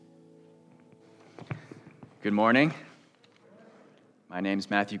Good morning. My name is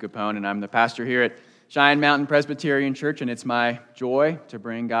Matthew Capone, and I'm the pastor here at Cheyenne Mountain Presbyterian Church, and it's my joy to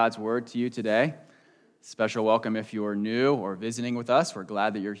bring God's Word to you today. Special welcome if you're new or visiting with us. We're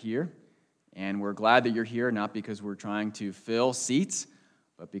glad that you're here, and we're glad that you're here not because we're trying to fill seats,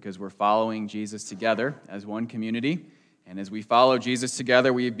 but because we're following Jesus together as one community. And as we follow Jesus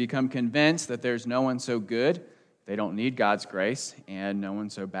together, we've become convinced that there's no one so good they don't need God's grace, and no one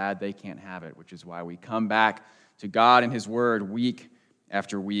so bad they can't have it, which is why we come back to God and His Word week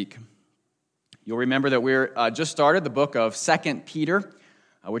after week. You'll remember that we're just started the book of 2 Peter,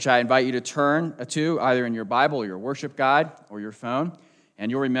 which I invite you to turn to either in your Bible or your worship guide or your phone.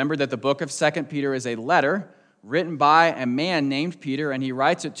 And you'll remember that the book of 2 Peter is a letter written by a man named Peter, and he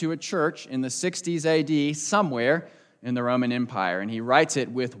writes it to a church in the 60s AD somewhere in the Roman Empire. And he writes it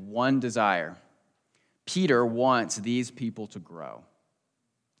with one desire. Peter wants these people to grow.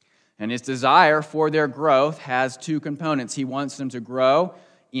 And his desire for their growth has two components. He wants them to grow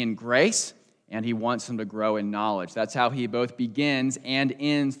in grace, and he wants them to grow in knowledge. That's how he both begins and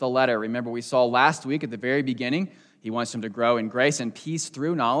ends the letter. Remember, we saw last week at the very beginning, he wants them to grow in grace and peace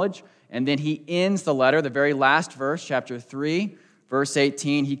through knowledge. And then he ends the letter, the very last verse, chapter 3, verse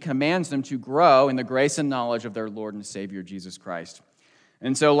 18. He commands them to grow in the grace and knowledge of their Lord and Savior, Jesus Christ.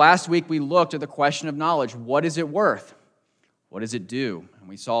 And so last week we looked at the question of knowledge. What is it worth? What does it do? And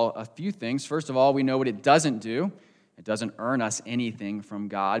we saw a few things. First of all, we know what it doesn't do. It doesn't earn us anything from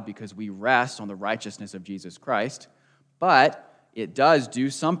God because we rest on the righteousness of Jesus Christ. But it does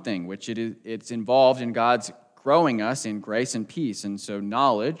do something, which it's involved in God's growing us in grace and peace. And so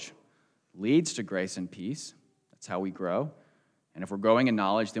knowledge leads to grace and peace. That's how we grow. And if we're growing in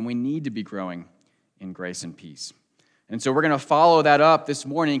knowledge, then we need to be growing in grace and peace. And so we're going to follow that up this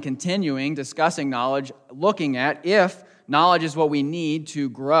morning, continuing discussing knowledge, looking at if knowledge is what we need to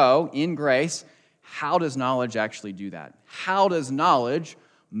grow in grace, how does knowledge actually do that? How does knowledge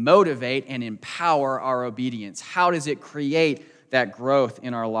motivate and empower our obedience? How does it create that growth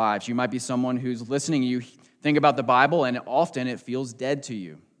in our lives? You might be someone who's listening, you think about the Bible, and often it feels dead to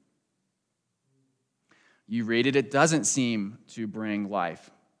you. You read it, it doesn't seem to bring life.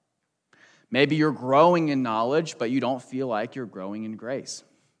 Maybe you're growing in knowledge, but you don't feel like you're growing in grace.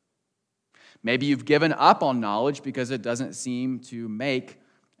 Maybe you've given up on knowledge because it doesn't seem to make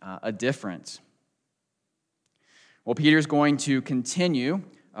a difference. Well, Peter's going to continue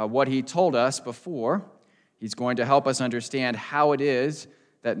what he told us before. He's going to help us understand how it is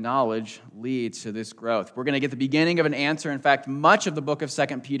that knowledge leads to this growth. We're going to get the beginning of an answer. In fact, much of the book of 2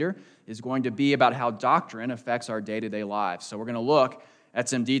 Peter is going to be about how doctrine affects our day-to-day lives. So we're going to look at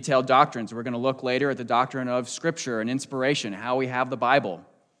some detailed doctrines. We're going to look later at the doctrine of Scripture and inspiration, how we have the Bible,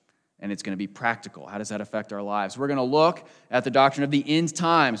 and it's going to be practical. How does that affect our lives? We're going to look at the doctrine of the end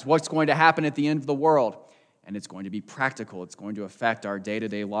times, what's going to happen at the end of the world, and it's going to be practical. It's going to affect our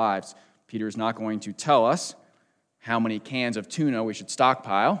day-to-day lives. Peter is not going to tell us how many cans of tuna we should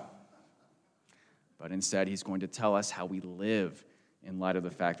stockpile, but instead he's going to tell us how we live in light of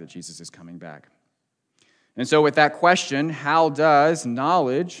the fact that Jesus is coming back. And so with that question, how does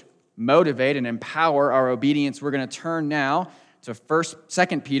knowledge motivate and empower our obedience? We're going to turn now to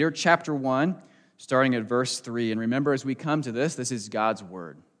 2 Peter chapter 1, starting at verse 3. And remember, as we come to this is God's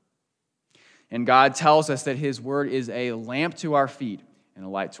word. And God tells us that his word is a lamp to our feet and a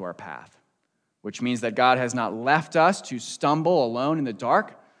light to our path, which means that God has not left us to stumble alone in the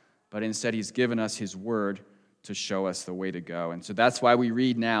dark, but instead he's given us his word to show us the way to go. And so that's why we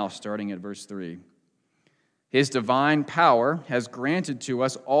read now, starting at verse 3. His divine power has granted to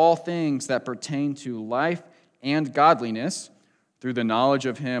us all things that pertain to life and godliness through the knowledge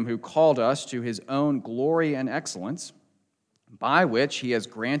of him who called us to his own glory and excellence, by which he has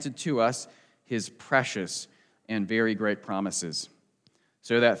granted to us his precious and very great promises,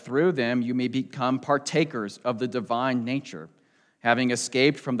 so that through them you may become partakers of the divine nature, having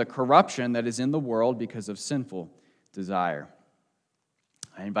escaped from the corruption that is in the world because of sinful desire.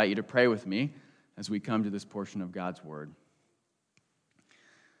 I invite you to pray with me as we come to this portion of God's word.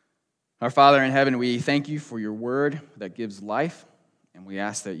 Our Father in heaven, we thank you for your word that gives life, and we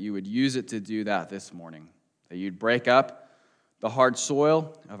ask that you would use it to do that this morning, that you'd break up the hard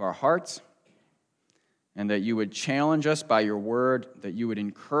soil of our hearts, and that you would challenge us by your word, that you would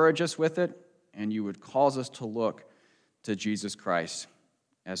encourage us with it, and you would cause us to look to Jesus Christ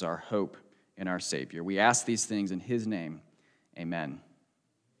as our hope and our Savior. We ask these things in his name. Amen.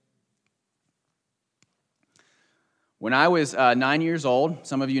 When I was 9 years old,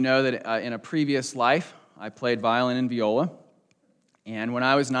 some of you know that in a previous life, I played violin and viola. And when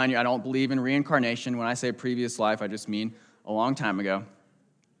I was 9 years, I don't believe in reincarnation. When I say previous life, I just mean a long time ago.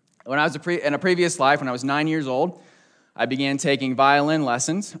 When I was in a previous life, when I was 9 years old, I began taking violin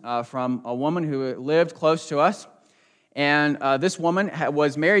lessons from a woman who lived close to us. And this woman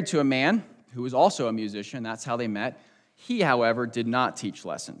was married to a man who was also a musician. That's how they met. He, however, did not teach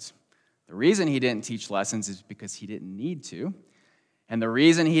lessons. The reason he didn't teach lessons is because he didn't need to. And the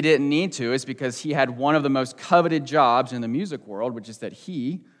reason he didn't need to is because he had one of the most coveted jobs in the music world, which is that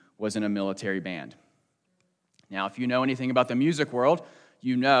he was in a military band. Now, if you know anything about the music world,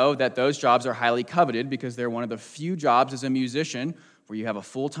 you know that those jobs are highly coveted because they're one of the few jobs as a musician where you have a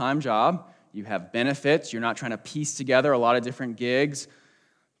full-time job, you have benefits, you're not trying to piece together a lot of different gigs,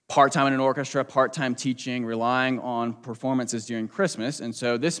 part-time in an orchestra, part-time teaching, relying on performances during Christmas. And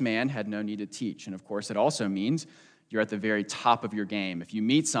so this man had no need to teach. And of course, it also means you're at the very top of your game. If you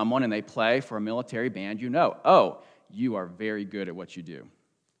meet someone and they play for a military band, you know, oh, you are very good at what you do.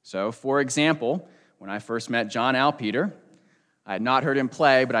 So, for example, when I first met John Alpeter, I had not heard him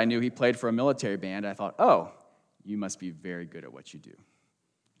play, but I knew he played for a military band. I thought, oh, you must be very good at what you do.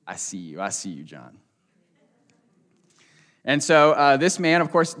 I see you, John. And so this man,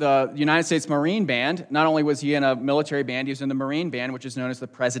 of course, the United States Marine Band, not only was he in a military band, he was in the Marine Band, which is known as the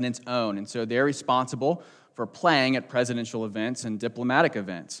President's Own. And so they're responsible for playing at presidential events and diplomatic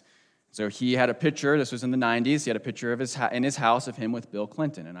events. So he had a picture, this was in the 90s, he had a picture of in his house of him with Bill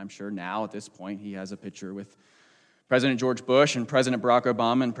Clinton. And I'm sure now, at this point, he has a picture with President George Bush and President Barack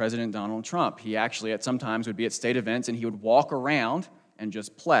Obama and President Donald Trump. He actually at sometimes would be at state events and he would walk around and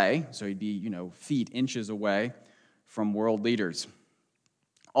just play. So he'd be, feet, inches away from world leaders.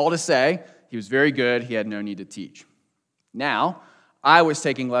 All to say, he was very good. He had no need to teach. Now, I was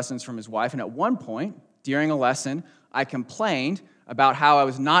taking lessons from his wife, and at one point during a lesson, I complained about how I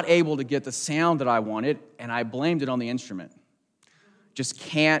was not able to get the sound that I wanted, and I blamed it on the instrument. Just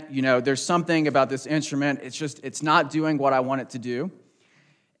can't, there's something about this instrument, it's not doing what I want it to do.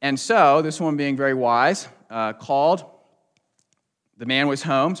 And so, this woman being very wise, called. The man was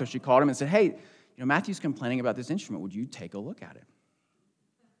home, so she called him and said, hey, Matthew's complaining about this instrument. Would you take a look at it?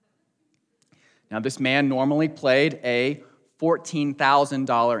 Now, this man normally played a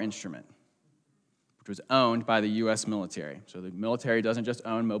 $14,000 instrument, which was owned by the U.S. military. So the military doesn't just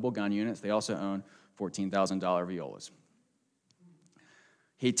own mobile gun units, they also own $14,000 violas.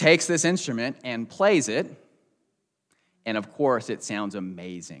 He takes this instrument and plays it, and of course it sounds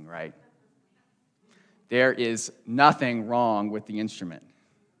amazing, right? There is nothing wrong with the instrument.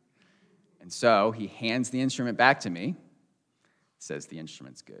 And so he hands the instrument back to me, says the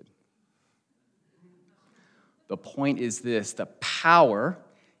instrument's good. The point is this: the power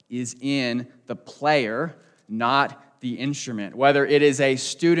is in the player, not the instrument. Whether it is a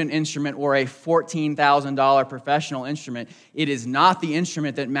student instrument or a $14,000 professional instrument, it is not the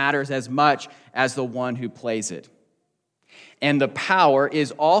instrument that matters as much as the one who plays it. And the power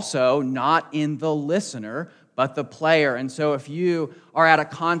is also not in the listener, but the player. And so if you are at a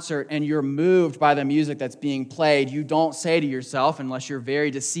concert and you're moved by the music that's being played, you don't say to yourself, unless you're very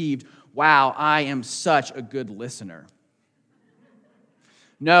deceived, wow, I am such a good listener.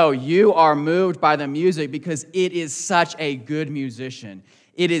 No, you are moved by the music because it is such a good musician.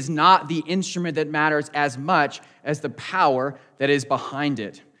 It is not the instrument that matters as much as the power that is behind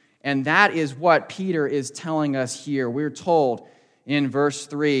it. And that is what Peter is telling us here. We're told in verse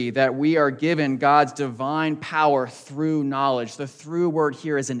 3 that we are given God's divine power through knowledge. The through word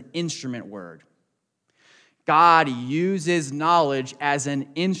here is an instrument word. God uses knowledge as an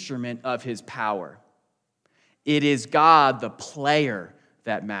instrument of his power. It is God, the player,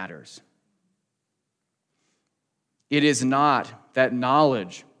 that matters. It is not that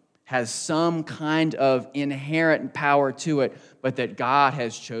knowledge has some kind of inherent power to it, but that God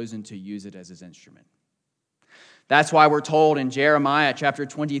has chosen to use it as his instrument. That's why we're told in Jeremiah chapter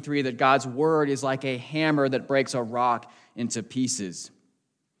 23 that God's word is like a hammer that breaks a rock into pieces.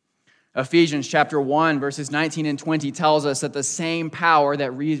 Ephesians chapter 1, verses 19 and 20 tells us that the same power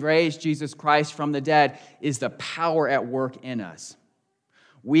that raised Jesus Christ from the dead is the power at work in us.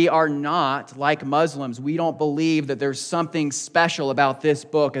 We are not like Muslims. We don't believe that there's something special about this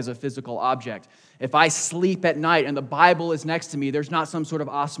book as a physical object. If I sleep at night and the Bible is next to me, there's not some sort of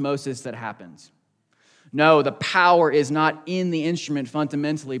osmosis that happens. No, the power is not in the instrument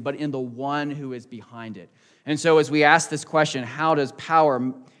fundamentally, but in the one who is behind it. And so as we ask this question, how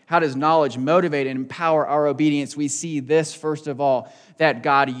does knowledge motivate and empower our obedience? We see this, first of all, that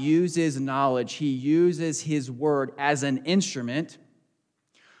God uses knowledge. He uses his word as an instrument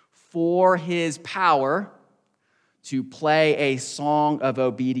for his power to play a song of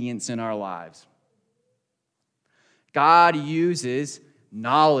obedience in our lives. God uses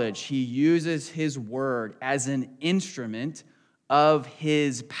knowledge. He uses his word as an instrument of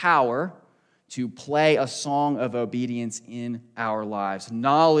his power to play a song of obedience in our lives.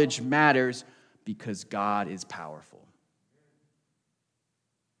 Knowledge matters because God is powerful.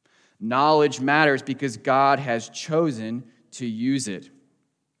 Knowledge matters because God has chosen to use it.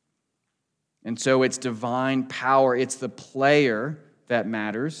 And so it's divine power. It's the player that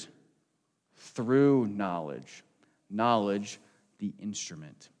matters through knowledge. Knowledge, the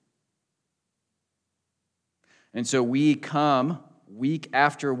instrument. And so we come week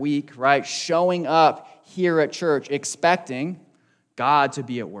after week, right, showing up here at church, expecting God to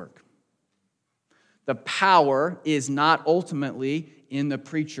be at work. The power is not ultimately in the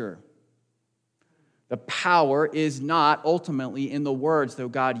preacher. The power is not ultimately in the words, though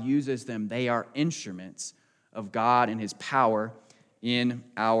God uses them. They are instruments of God and his power in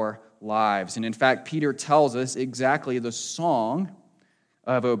our lives. And in fact, Peter tells us exactly the song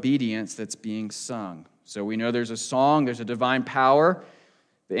of obedience that's being sung. So we know there's a song, there's a divine power.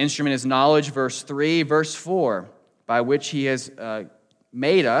 The instrument is knowledge, verse 3. Verse 4, by which he has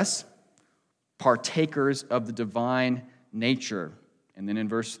made us partakers of the divine nature. And then in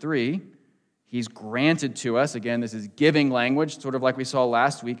verse 3, he's granted to us, again, this is giving language, sort of like we saw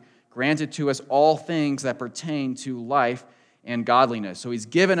last week, granted to us all things that pertain to life and godliness. So he's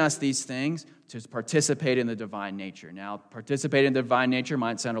given us these things to participate in the divine nature. Now, participate in the divine nature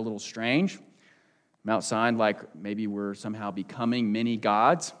might sound a little strange. It might sound like maybe we're somehow becoming many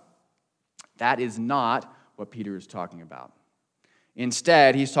gods. That is not what Peter is talking about.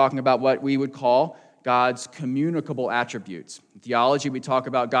 Instead, he's talking about what we would call God's communicable attributes. In theology, we talk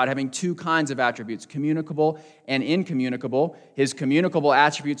about God having two kinds of attributes, communicable and incommunicable. His communicable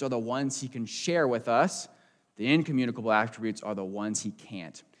attributes are the ones he can share with us. The incommunicable attributes are the ones he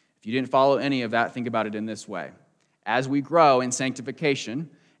can't. If you didn't follow any of that, think about it in this way. As we grow in sanctification,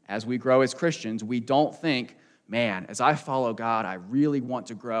 as we grow as Christians, we don't think, man, as I follow God, I really want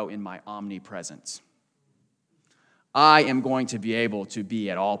to grow in my omnipresence. I am going to be able to be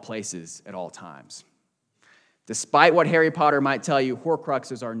at all places at all times. Despite what Harry Potter might tell you,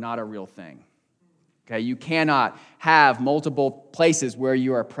 Horcruxes are not a real thing. Okay, you cannot have multiple places where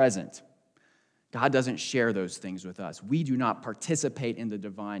you are present. God doesn't share those things with us. We do not participate in the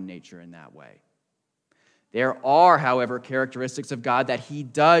divine nature in that way. There are, however, characteristics of God that he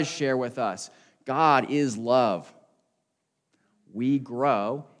does share with us. God is love. We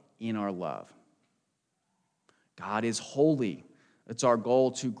grow in our love. God is holy. It's our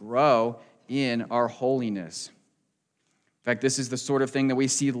goal to grow in our holiness. In fact, this is the sort of thing that we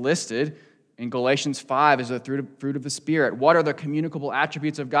see listed in Galatians 5 as a fruit of the Spirit. What are the communicable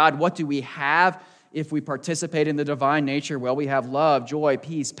attributes of God? What do we have if we participate in the divine nature? Well, we have love, joy,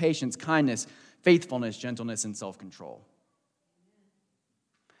 peace, patience, kindness, faithfulness, gentleness, and self-control.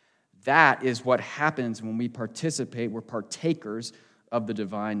 That is what happens when we participate. We're partakers of the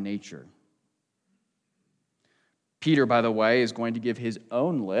divine nature. Peter, by the way, is going to give his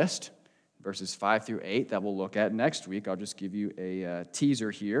own list, verses 5 through 8, that we'll look at next week. I'll just give you a teaser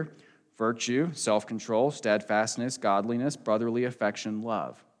here. Virtue, self-control, steadfastness, godliness, brotherly affection,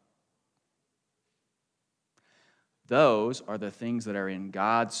 love. Those are the things that are in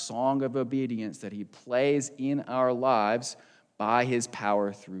God's song of obedience that he plays in our lives by his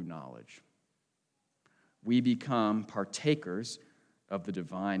power through knowledge. We become partakers of the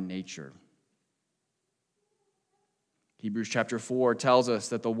divine nature. Hebrews chapter 4 tells us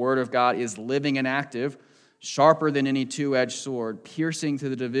that the word of God is living and active, sharper than any two-edged sword, piercing to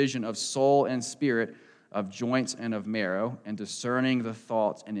the division of soul and spirit, of joints and of marrow, and discerning the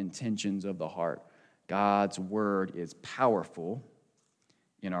thoughts and intentions of the heart. God's word is powerful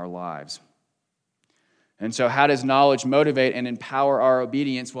in our lives. And so how does knowledge motivate and empower our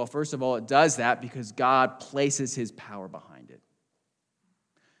obedience? Well, first of all, it does that because God places his power behind it.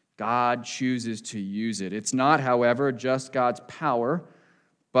 God chooses to use it. It's not, however, just God's power,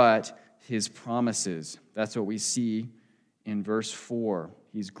 but his promises. That's what we see in verse 4.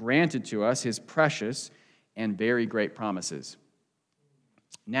 He's granted to us his precious and very great promises.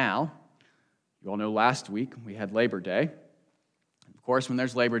 Now, you all know last week we had Labor Day. Of course, when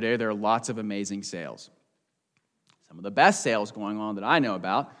there's Labor Day, there are lots of amazing sales. Some of the best sales going on that I know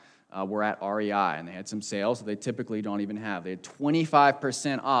about were at REI, and they had some sales that they typically don't even have. They had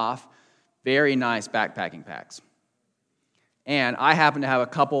 25% off very nice backpacking packs. And I happen to have a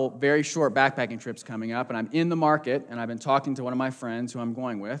couple very short backpacking trips coming up, and I'm in the market, and I've been talking to one of my friends who I'm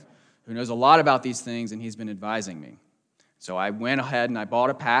going with, who knows a lot about these things, and he's been advising me. So I went ahead and I bought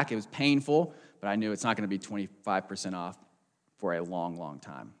a pack. It was painful, but I knew it's not going to be 25% off for a long, long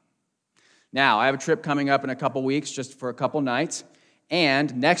time. Now, I have a trip coming up in a couple weeks, just for a couple nights,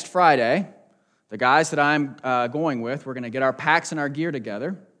 and next Friday, The guys that I'm going with, we're going to get our packs and our gear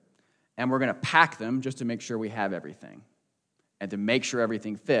together, and we're going to pack them just to make sure we have everything and to make sure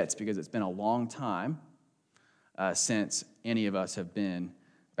everything fits, because it's been a long time since any of us have been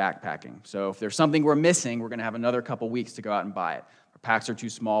backpacking. So if there's something we're missing, we're going to have another couple weeks to go out and buy it. Our packs are too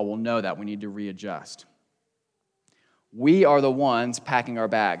small. We'll know that. We need to readjust. We are the ones packing our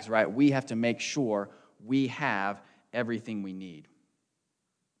bags, right? We have to make sure we have everything we need.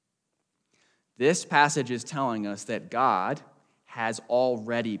 This passage is telling us that God has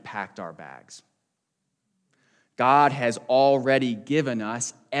already packed our bags. God has already given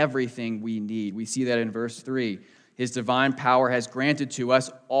us everything we need. We see that in verse 3. His divine power has granted to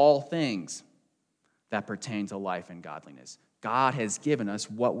us all things that pertain to life and godliness. God has given us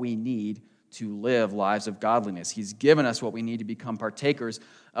what we need to live lives of godliness. He's given us what we need to become partakers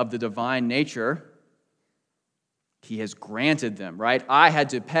of the divine nature. He has granted them, right? I had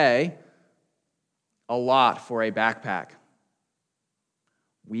to pay a lot for a backpack.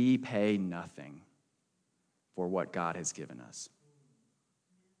 We pay nothing for what God has given us.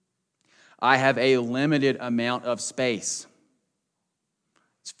 I have a limited amount of space.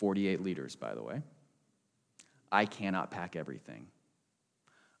 It's 48 liters, by the way. I cannot pack everything.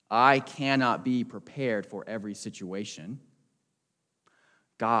 I cannot be prepared for every situation.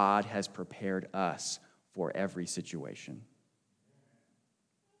 God has prepared us for every situation.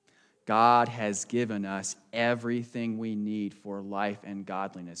 God has given us everything we need for life and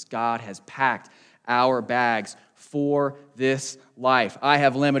godliness. God has packed our bags for this life. I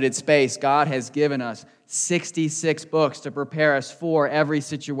have limited space. God has given us 66 books to prepare us for every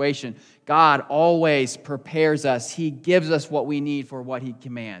situation. God always prepares us. He gives us what we need for what He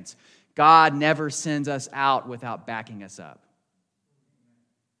commands. God never sends us out without backing us up.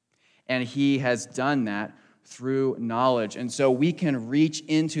 And He has done that through knowledge. And so we can reach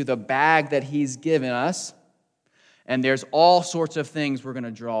into the bag that He's given us, and there's all sorts of things we're going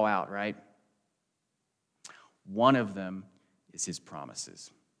to draw out, right? One of them is His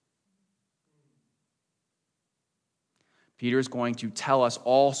promises. Peter's going to tell us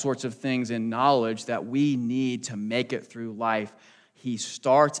all sorts of things in knowledge that we need to make it through life. He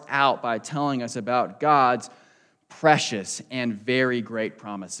starts out by telling us about God's precious and very great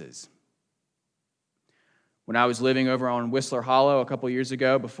promises. When I was living over on Whistler Hollow a couple years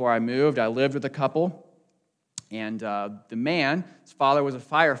ago before I moved, I lived with a couple, and the man, his father was a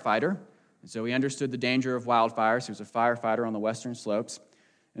firefighter, and so he understood the danger of wildfires. He was a firefighter on the western slopes.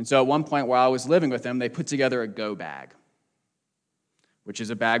 And so at one point while I was living with them, they put together a go bag, which is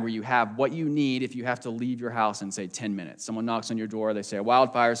a bag where you have what you need if you have to leave your house in, say, 10 minutes. Someone knocks on your door, they say, a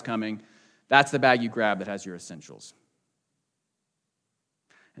wildfire's coming. That's the bag you grab that has your essentials.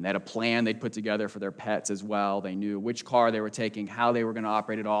 And they had a plan they'd put together for their pets as well. They knew which car they were taking, how they were going to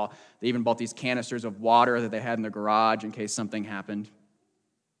operate it all. They even bought these canisters of water that they had in their garage in case something happened.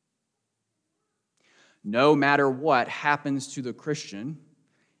 No matter what happens to the Christian,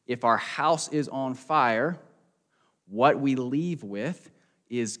 if our house is on fire, what we leave with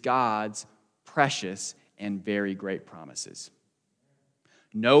is God's precious and very great promises.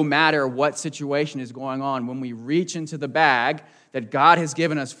 No matter what situation is going on, when we reach into the bag that God has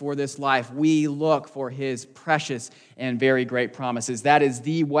given us for this life, we look for His precious and very great promises. That is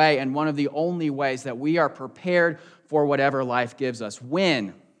the way and one of the only ways that we are prepared for whatever life gives us.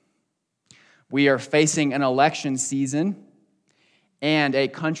 When we are facing an election season and a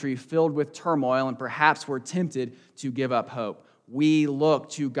country filled with turmoil, and perhaps we're tempted to give up hope, we look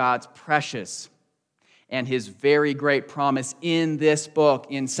to God's precious and His very great promise in this book,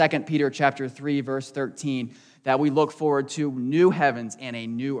 in 2 Peter chapter 3, verse 13, that we look forward to new heavens and a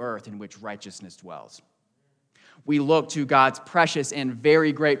new earth in which righteousness dwells. We look to God's precious and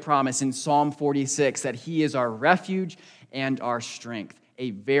very great promise in Psalm 46 that He is our refuge and our strength,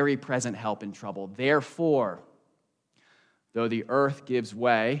 a very present help in trouble. Therefore, though the earth gives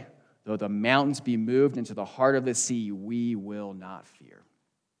way, though the mountains be moved into the heart of the sea, we will not fear.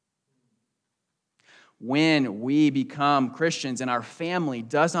 When we become Christians and our family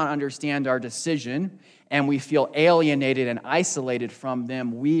does not understand our decision and we feel alienated and isolated from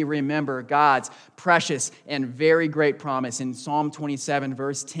them, we remember God's precious and very great promise in Psalm 27,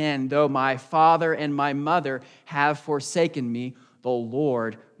 verse 10, though my father and my mother have forsaken me, the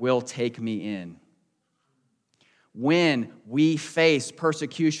Lord will take me in. When we face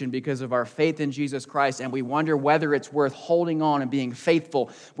persecution because of our faith in Jesus Christ and we wonder whether it's worth holding on and being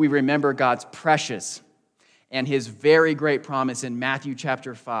faithful, we remember God's precious and His very great promise in Matthew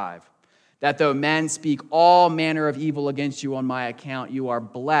chapter 5, that though men speak all manner of evil against you on my account, you are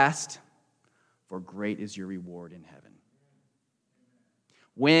blessed, for great is your reward in heaven.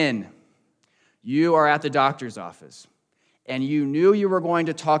 When You are at the doctor's office, and you knew you were going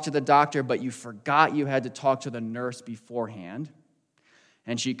to talk to the doctor, but you forgot you had to talk to the nurse beforehand.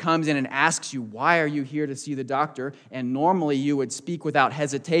 And she comes in and asks you, why are you here to see the doctor? And normally you would speak without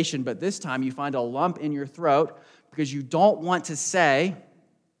hesitation, but this time you find a lump in your throat because you don't want to say,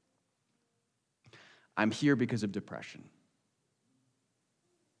 I'm here because of depression.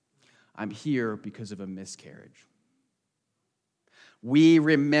 I'm here because of a miscarriage. We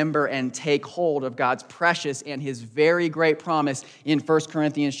remember and take hold of God's precious and his very great promise in 1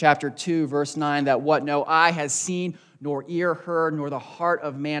 Corinthians chapter 2, verse 9, that what no eye has seen, nor ear heard, nor the heart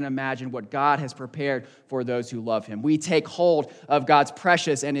of man imagined, what God has prepared for those who love him. We take hold of God's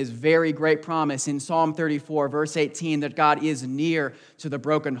precious and his very great promise in Psalm 34, verse 18, that God is near to the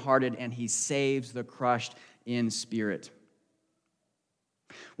brokenhearted and he saves the crushed in spirit.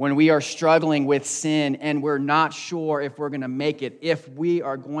 When we are struggling with sin and we're not sure if we're going to make it, if we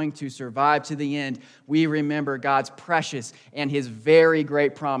are going to survive to the end, we remember God's precious and his very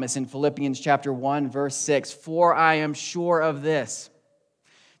great promise in Philippians chapter 1, verse 6. For I am sure of this,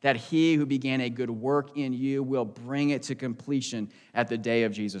 that he who began a good work in you will bring it to completion at the day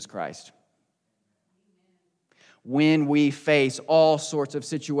of Jesus Christ. When we face all sorts of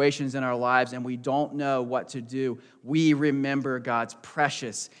situations in our lives and we don't know what to do, we remember God's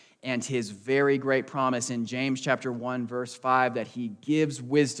precious and his very great promise in James chapter 1, verse 5, that he gives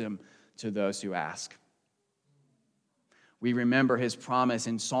wisdom to those who ask. We remember his promise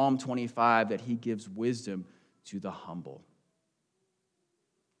in Psalm 25 that he gives wisdom to the humble.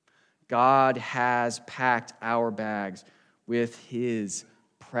 God has packed our bags with his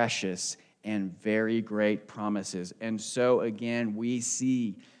precious and very great promises. And so again, we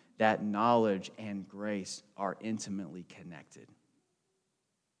see that knowledge and grace are intimately connected.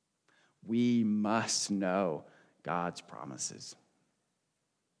 We must know God's promises.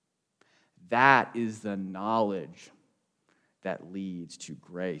 That is the knowledge that leads to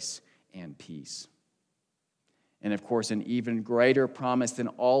grace and peace. And of course, an even greater promise than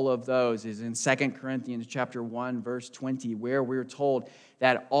all of those is in 2 Corinthians chapter 1, verse 20, where we're told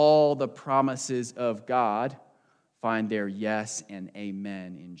that all the promises of God find their yes and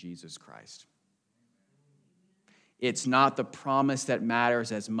amen in Jesus Christ. It's not the promise that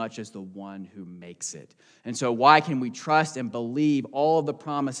matters as much as the one who makes it. And so why can we trust and believe all of the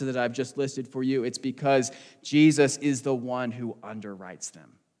promises that I've just listed for you? It's because Jesus is the one who underwrites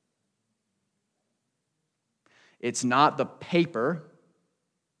them. It's not the paper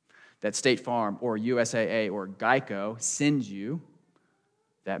that State Farm or USAA or Geico sends you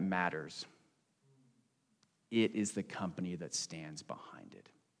that matters. It is the company that stands behind it.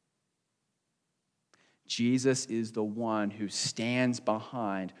 Jesus is the one who stands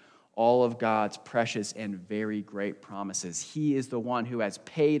behind all of God's precious and very great promises. He is the one who has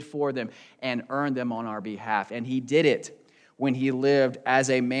paid for them and earned them on our behalf. And he did it when he lived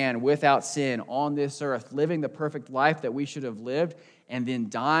as a man without sin on this earth, living the perfect life that we should have lived, and then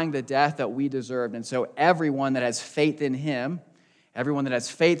dying the death that we deserved. And so everyone that has faith in him, everyone that has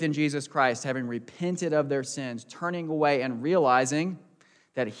faith in Jesus Christ, having repented of their sins, turning away and realizing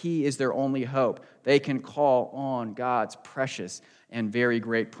that he is their only hope, they can call on God's precious and very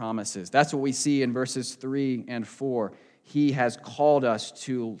great promises. That's what we see in verses 3 and 4. He has called us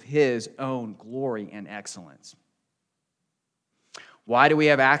to his own glory and excellence. Why do we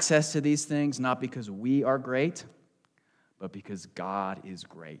have access to these things? Not because we are great, but because God is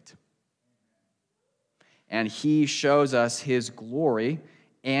great. And he shows us his glory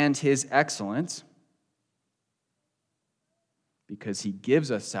and his excellence because he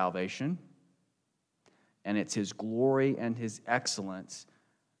gives us salvation, and it's his glory and his excellence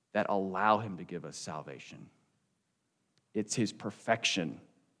that allow him to give us salvation. It's his perfection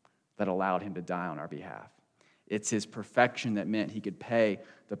that allowed him to die on our behalf. It's his perfection that meant he could pay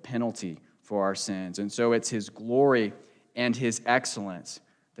the penalty for our sins. And so it's his glory and his excellence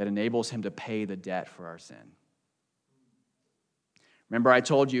that enables him to pay the debt for our sin. Remember, I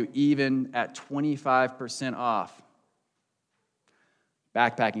told you, even at 25% off,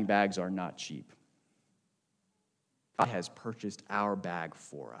 backpacking bags are not cheap. God has purchased our bag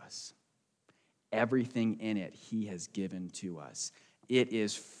for us. Everything in it he has given to us. It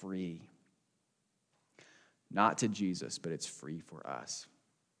is free. Not to Jesus, but it's free for us.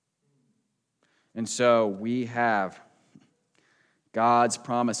 And so we have God's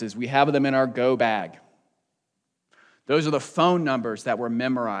promises. We have them in our go bag. Those are the phone numbers that we're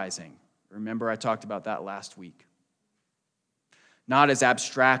memorizing. Remember, I talked about that last week. Not as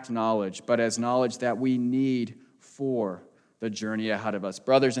abstract knowledge, but as knowledge that we need for the journey ahead of us.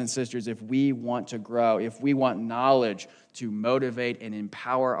 Brothers and sisters, if we want to grow, if we want knowledge to motivate and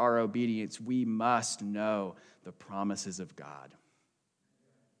empower our obedience, we must know the promises of God.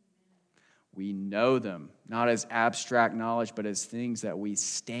 We know them, not as abstract knowledge, but as things that we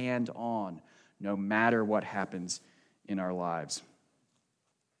stand on no matter what happens in our lives.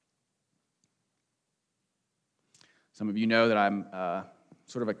 Some of you know that I'm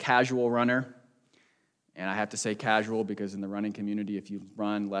sort of a casual runner. And I have to say casual because in the running community, if you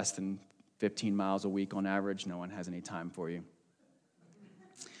run less than 15 miles a week on average, no one has any time for you.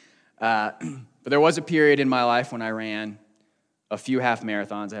 But there was a period in my life when I ran a few half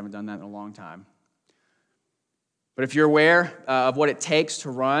marathons. I haven't done that in a long time. But if you're aware of what it takes to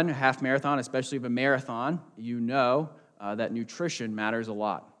run a half marathon, especially of a marathon, you know that nutrition matters a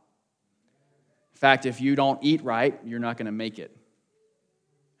lot. In fact, if you don't eat right, you're not going to make it.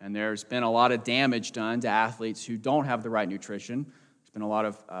 And there's been a lot of damage done to athletes who don't have the right nutrition. There's been a lot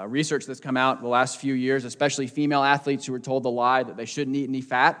of research that's come out the last few years, especially female athletes who were told the lie that they shouldn't eat any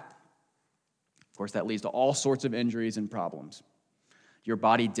fat. Of course, that leads to all sorts of injuries and problems. Your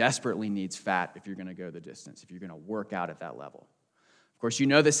body desperately needs fat if you're going to go the distance, if you're going to work out at that level. Of course, you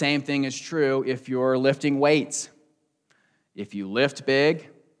know the same thing is true if you're lifting weights. If you lift big,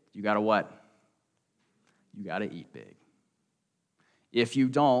 you got to what? You got to eat big. If you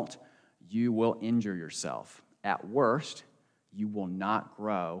don't, you will injure yourself. At worst, you will not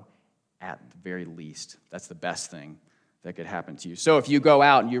grow at the very least. That's the best thing that could happen to you. So if you go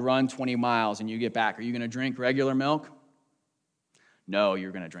out and you run 20 miles and you get back, are you going to drink regular milk? No,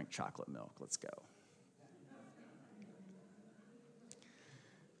 you're going to drink chocolate milk. Let's go.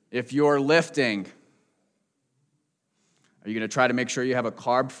 If you're lifting, are you going to try to make sure you have a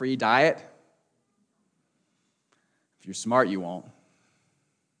carb-free diet? If you're smart, you won't.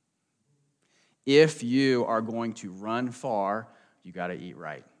 If you are going to run far, you got to eat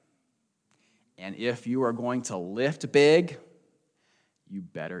right. And if you are going to lift big, you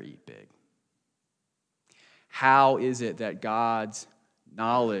better eat big. How is it that God's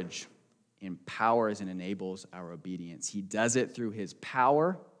knowledge empowers and enables our obedience? He does it through his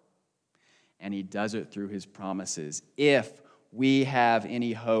power, and he does it through his promises. If we have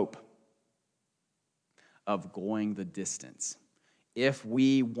any hope of going the distance, if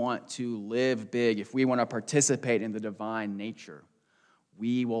we want to live big, if we want to participate in the divine nature,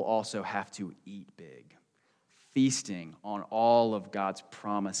 we will also have to eat big, feasting on all of God's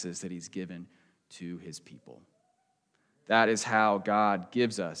promises that he's given to his people. That is how God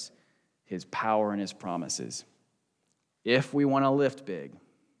gives us his power and his promises. If we want to lift big,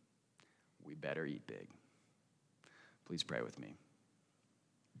 we better eat big. Please pray with me.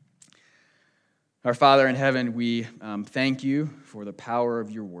 Our Father in heaven, we thank you for the power of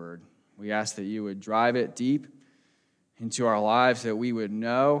your word. We ask that you would drive it deep into our lives, that we would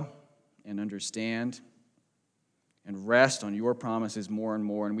know and understand and rest on your promises more and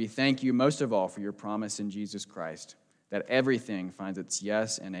more. And we thank you most of all for your promise in Jesus Christ, that everything finds its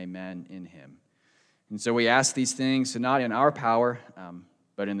yes and amen in him. And so we ask these things, not in our power,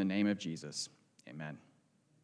 but in the name of Jesus. Amen.